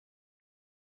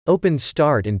Open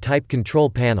Start and type Control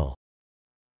Panel.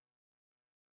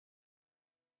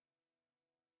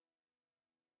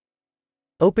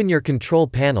 Open your Control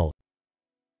Panel.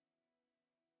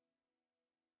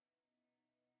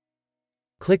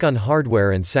 Click on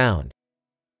Hardware and Sound.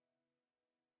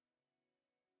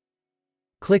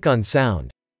 Click on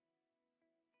Sound.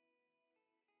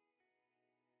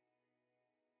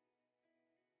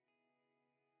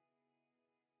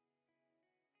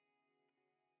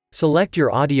 Select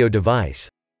your audio device.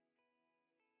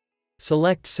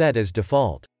 Select Set as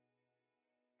Default.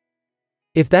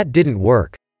 If that didn't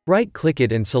work, right-click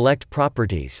it and select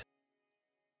Properties.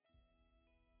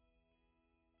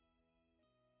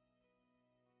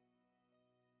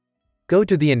 Go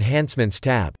to the Enhancements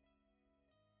tab.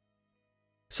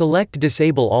 Select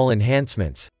Disable all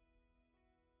enhancements.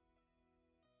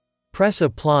 Press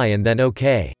Apply and then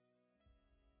OK.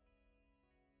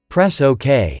 Press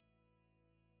OK.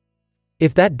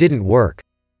 If that didn't work,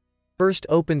 first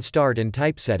open Start and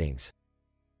type Settings.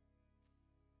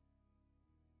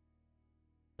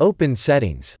 Open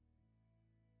Settings.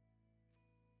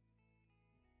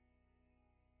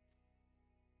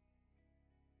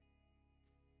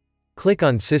 Click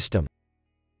on System.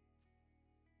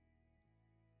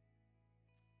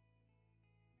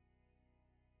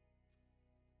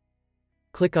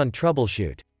 Click on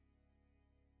Troubleshoot.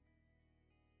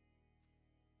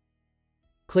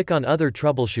 Click on Other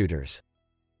Troubleshooters.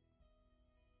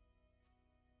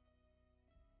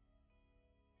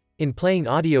 In Playing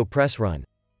Audio, press Run.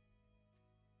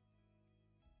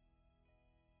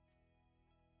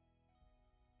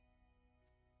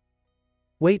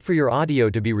 Wait for your audio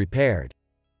to be repaired.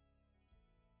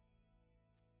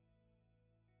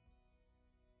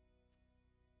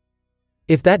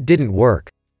 If that didn't work,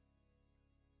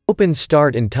 open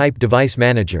Start and type Device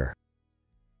Manager.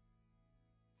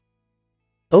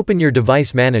 Open your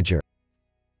Device Manager.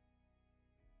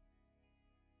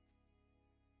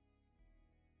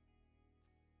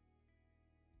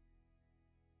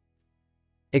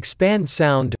 Expand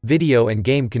Sound, Video and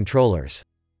Game Controllers.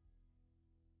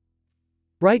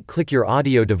 Right-click your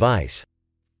audio device.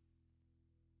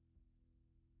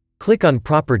 Click on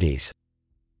Properties.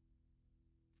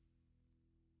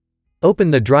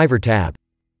 Open the Driver tab.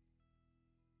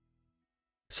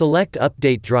 Select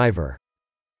Update Driver.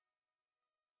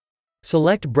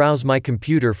 Select Browse My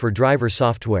Computer for driver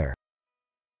software.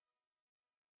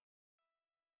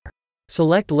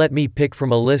 Select Let me pick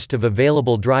from a list of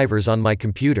available drivers on my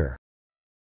computer.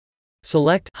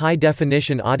 Select High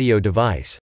Definition Audio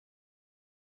Device.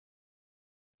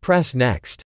 Press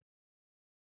Next.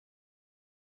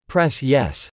 Press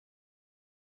Yes.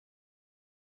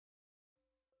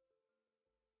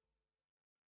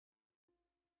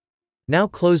 Now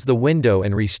close the window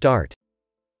and restart.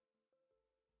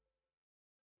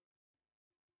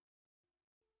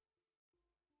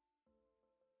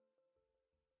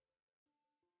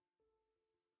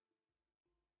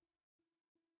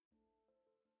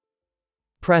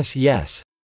 Press Yes.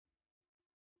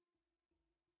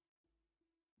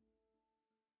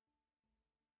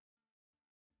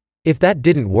 If that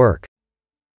didn't work,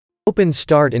 open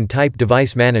Start and type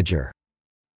Device Manager.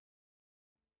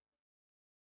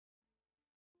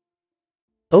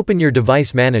 Open your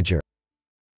Device Manager.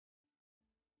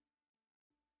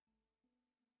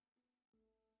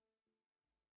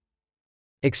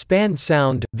 Expand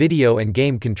Sound, Video and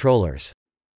Game Controllers.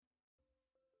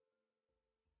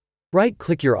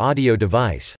 Right-click your audio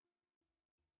device.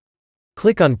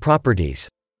 Click on Properties.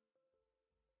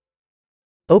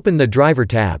 Open the Driver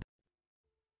tab.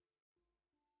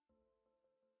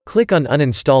 Click on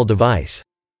Uninstall Device.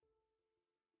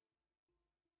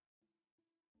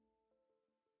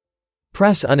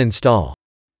 Press Uninstall.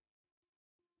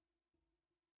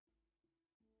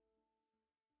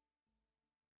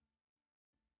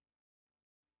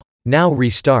 Now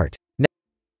restart.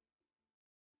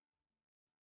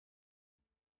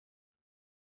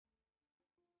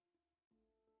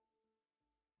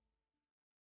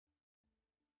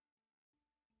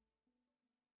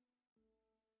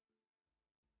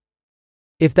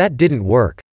 If that didn't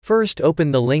work, first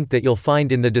open the link that you'll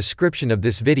find in the description of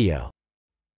this video.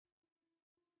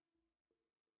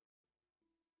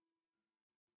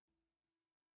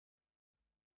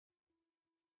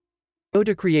 Go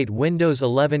to Create Windows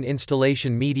 11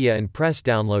 Installation Media and press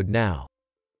Download Now.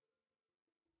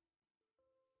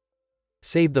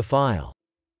 Save the file.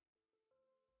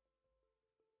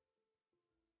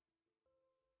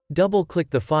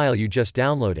 Double-click the file you just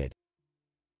downloaded.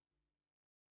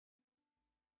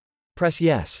 Press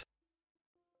Yes.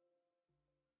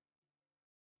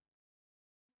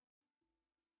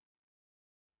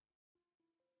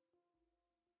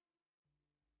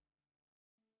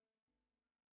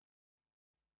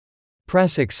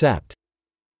 Press Accept.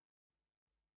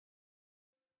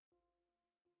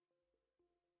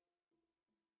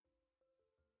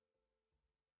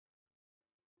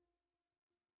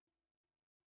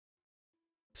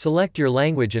 Select your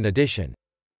language and edition.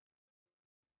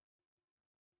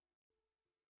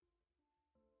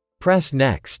 Press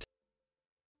Next.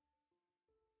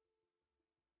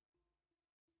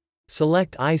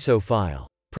 Select ISO file.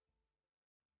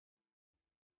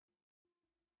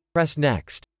 Press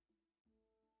Next.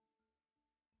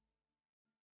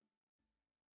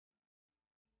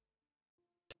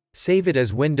 Save it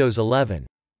as Windows 11.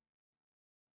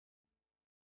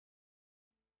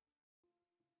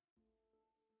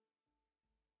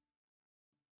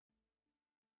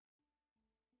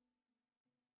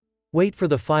 Wait for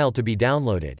the file to be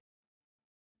downloaded.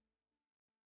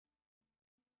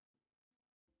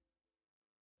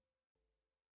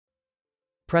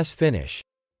 Press Finish.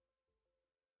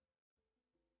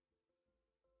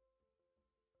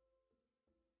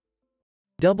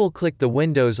 Double-click the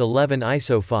Windows 11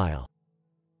 ISO file.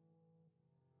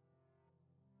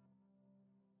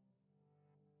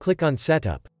 Click on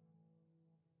Setup.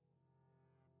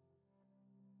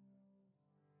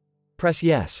 Press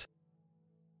Yes.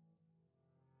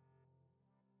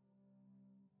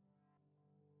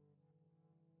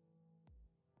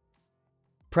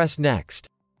 Press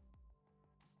Next.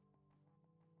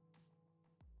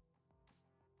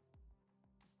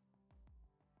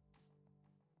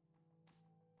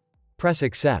 Press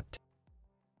Accept.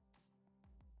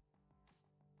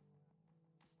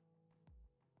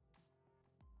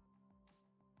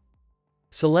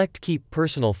 Select Keep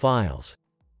Personal Files.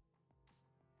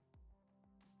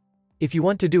 If you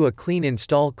want to do a clean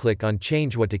install, click on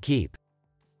Change What to Keep.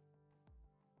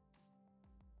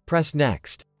 Press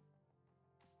Next.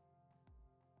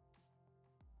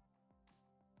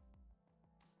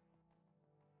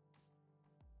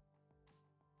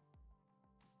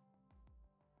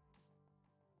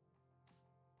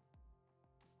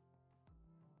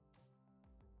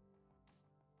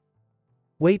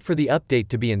 Wait for the update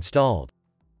to be installed.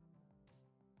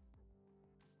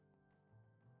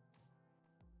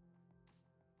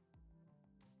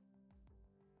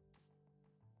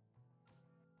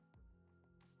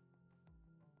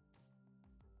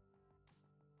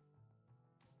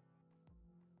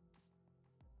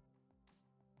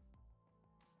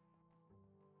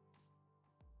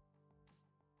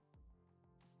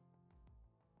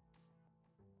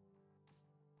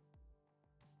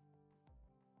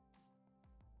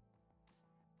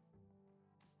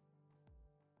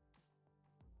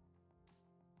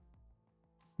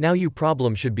 Now your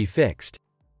problem should be fixed.